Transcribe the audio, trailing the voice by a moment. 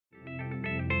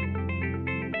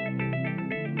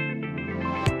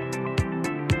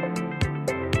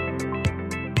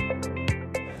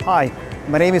Hi,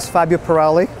 my name is Fabio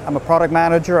Perelli. I'm a product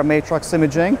manager at Matrox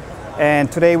Imaging,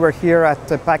 and today we're here at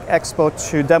the PAC Expo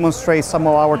to demonstrate some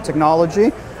of our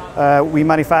technology. We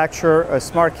manufacture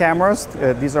smart cameras.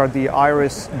 These are the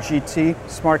Iris GT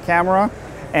smart camera,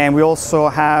 and we also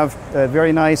have a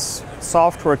very nice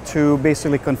software to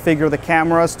basically configure the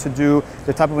cameras to do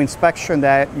the type of inspection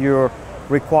that you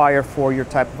require for your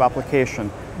type of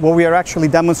application. What we are actually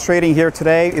demonstrating here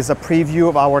today is a preview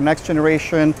of our next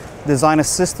generation Design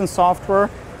Assistant software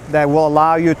that will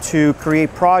allow you to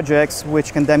create projects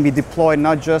which can then be deployed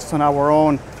not just on our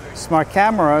own smart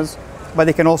cameras, but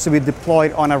they can also be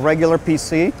deployed on a regular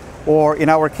PC, or in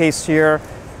our case here,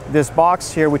 this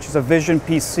box here, which is a Vision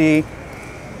PC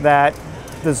that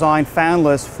designed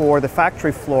fanless for the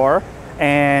factory floor.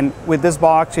 And with this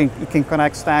box, you can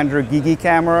connect standard GIGI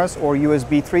cameras or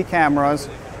USB 3 cameras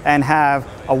and have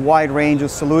a wide range of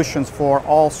solutions for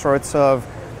all sorts of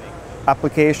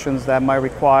applications that might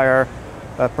require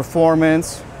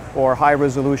performance or high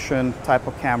resolution type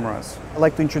of cameras. I'd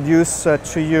like to introduce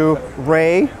to you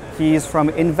Ray. He's from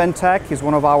Inventek. He's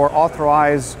one of our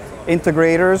authorized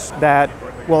integrators that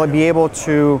will be able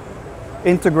to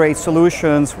integrate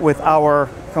solutions with our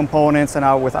components and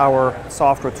with our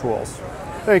software tools.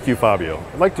 Thank you, Fabio.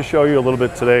 I'd like to show you a little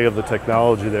bit today of the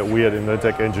technology that we at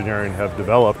Inventek Engineering have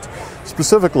developed.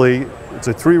 Specifically, it's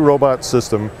a 3-robot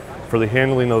system for the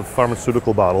handling of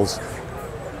pharmaceutical bottles.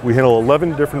 We handle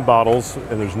 11 different bottles,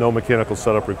 and there's no mechanical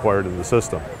setup required in the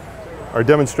system. Our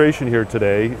demonstration here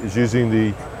today is using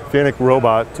the Fanic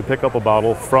robot to pick up a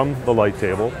bottle from the light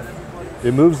table.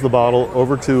 It moves the bottle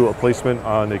over to a placement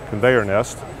on a conveyor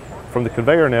nest. From the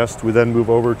conveyor nest, we then move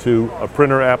over to a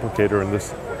printer applicator in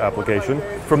this application.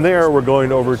 From there, we're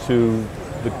going over to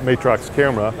the Matrox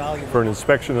camera for an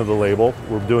inspection of the label.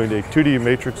 We're doing a 2D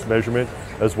matrix measurement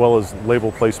as well as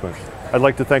label placement. I'd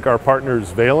like to thank our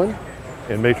partners Valen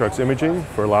and Matrox Imaging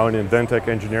for allowing Inventek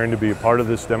Engineering to be a part of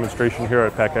this demonstration here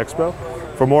at PAC Expo.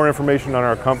 For more information on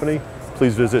our company,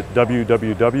 please visit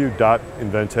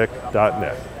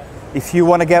www.inventek.net. If you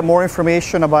want to get more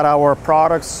information about our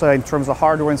products in terms of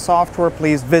hardware and software,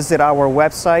 please visit our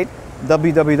website,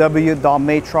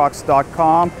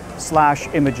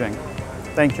 www.matrox.com/imaging.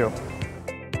 Thank you.